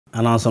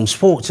And on some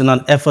sports, in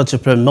an effort to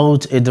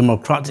promote a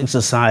democratic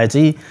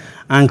society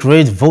and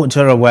create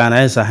voter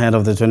awareness ahead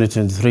of the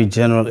 2023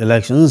 general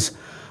elections,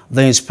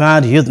 the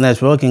Inspired Youth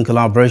Network, in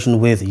collaboration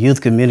with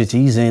youth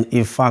communities in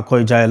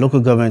Ifako-Ijaiye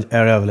local government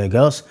area of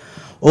Lagos,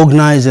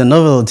 organized a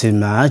novelty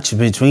match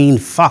between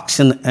Fox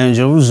and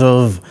Angels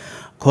of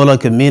Kola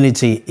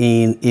community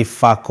in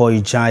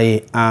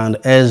Ifako-Ijaiye and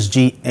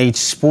SGH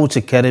Sports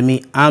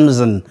Academy,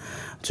 Amazon,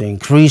 to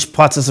increase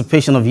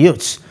participation of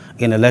youths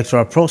in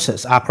electoral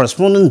process. Our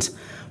correspondent,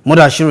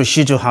 Mudashiru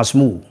Shitu, has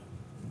more.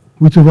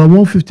 With over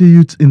 150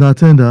 youths in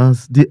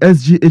attendance, the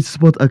SGH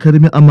Sport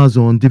Academy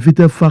Amazon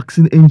defeated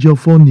Faxing Angel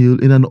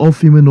 4-0 in an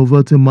all-female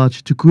novelty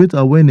match to create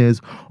awareness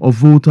of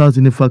voters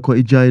in the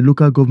Ifako-Ijaiye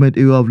local government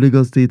area of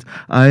Lagos State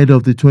ahead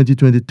of the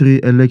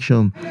 2023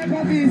 election.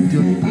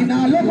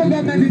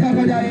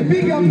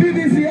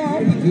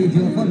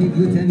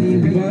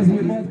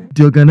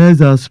 The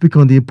organizers speak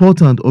on the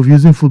importance of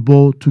using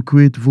football to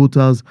create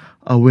voters'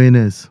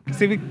 awareness.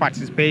 Civic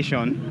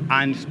participation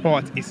and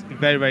sport is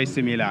very, very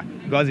similar,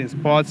 because in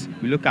sports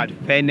we look at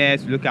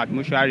fairness, we look at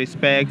mutual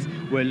respect,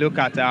 we look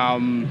at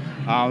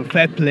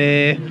fair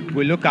play,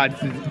 we look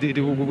at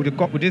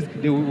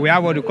we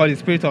have what we call the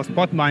spirit of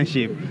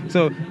sportsmanship.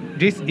 So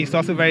this is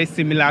also very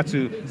similar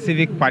to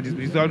civic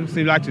participation,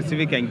 similar to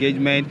civic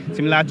engagement,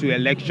 similar to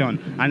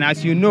election. And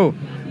as you know,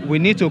 we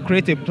need to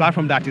create a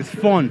platform that is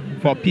fun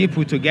for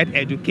people to get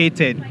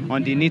educated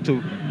on the need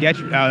to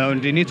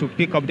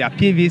pick up their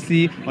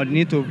PVC, on the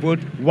need to vote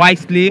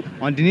wisely,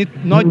 on the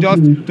need not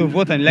just to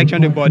vote on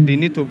election day, but they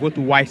need to vote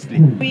wisely.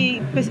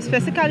 We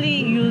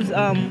specifically use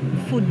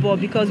football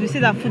because we see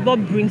that football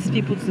brings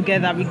people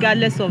together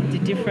regardless of the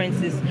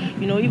differences.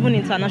 You know, even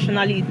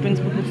internationally it brings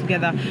people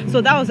together.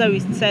 So that was why we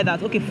said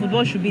that, okay,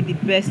 football should be the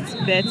best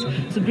bet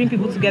to bring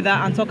people together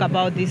and talk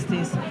about these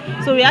things.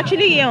 So we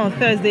actually here on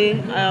Thursday,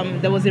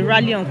 there was a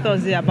rally on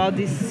Thursday about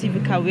this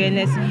civic awareness.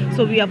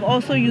 So we have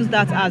also used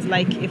that as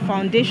like a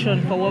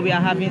foundation for what we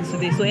are having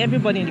today. So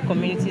everybody in the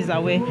community is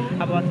aware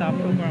about our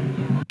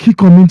program. Key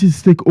community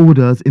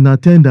stakeholders in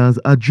attendance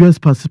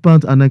addressed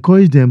participants and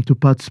encouraged them to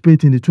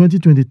participate in the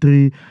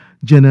 2023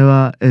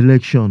 general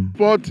election.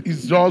 Sport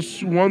is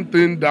just one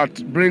thing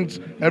that brings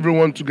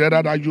everyone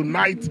together, that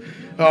unites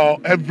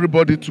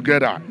everybody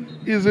together.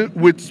 Is it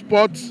with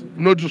sports,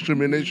 no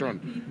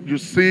discrimination? You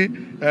see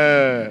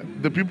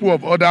the people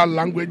of other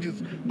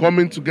languages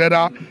coming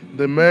together,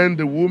 the men,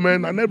 the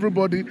women, and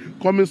everybody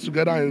coming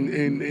together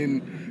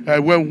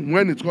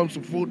when it comes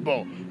to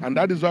football. And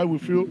that is why we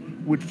feel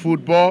with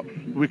football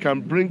we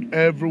can bring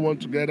everyone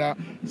together,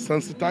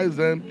 sensitize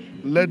them,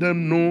 let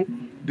them know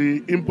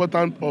the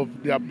importance of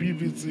their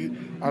PVC,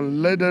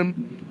 and let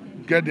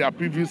them get their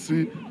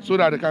PVC so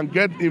that they can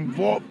get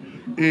involved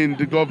in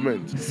the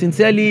government.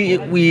 Sincerely,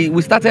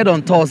 we started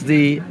on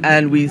Thursday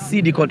and we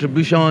see the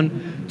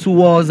contribution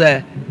towards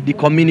the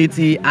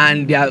community,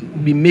 and they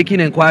have been making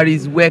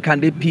inquiries where can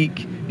they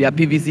pick their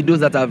PVC, those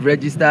that have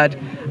registered,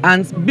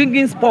 and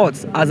bringing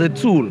sports as a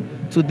tool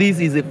to this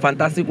is a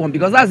fantastic one,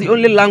 because that's the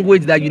only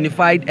language that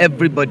unified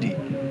everybody.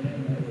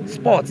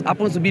 Sports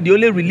happens to be the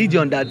only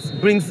religion that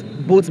brings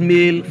both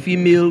male,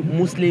 female,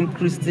 Muslim,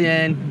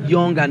 Christian,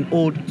 young and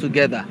old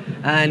together.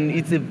 And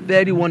it's a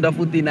very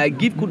wonderful thing. I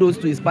give kudos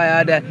to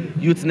Inspired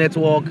Youth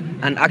Network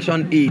and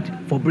Action Aid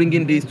for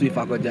bringing this to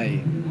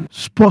Ifako-Ijaiye.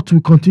 Sport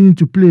will continue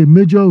to play a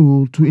major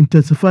role to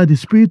intensify the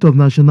spirit of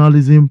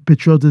nationalism,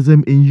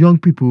 patriotism in young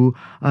people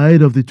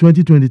ahead of the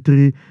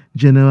 2023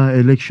 general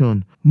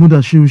election.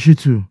 Mudashiru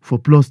Shitu for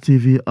Plus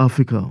TV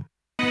Africa.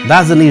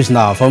 That's the news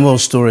now. For more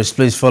stories,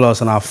 please follow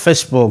us on our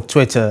Facebook,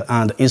 Twitter,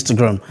 and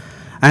Instagram.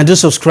 And do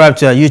subscribe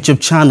to our YouTube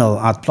channel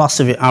at Plus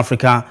TV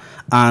Africa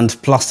and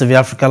Plus TV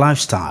Africa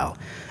Lifestyle.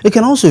 You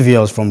can also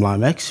view us from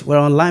Limex. We're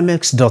on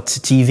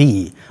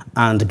limex.tv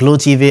and Glow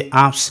TV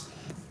apps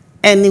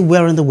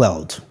anywhere in the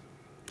world.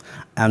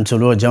 I'm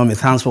Tolu Jeremy.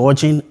 Thanks for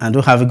watching and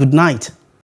do have a good night.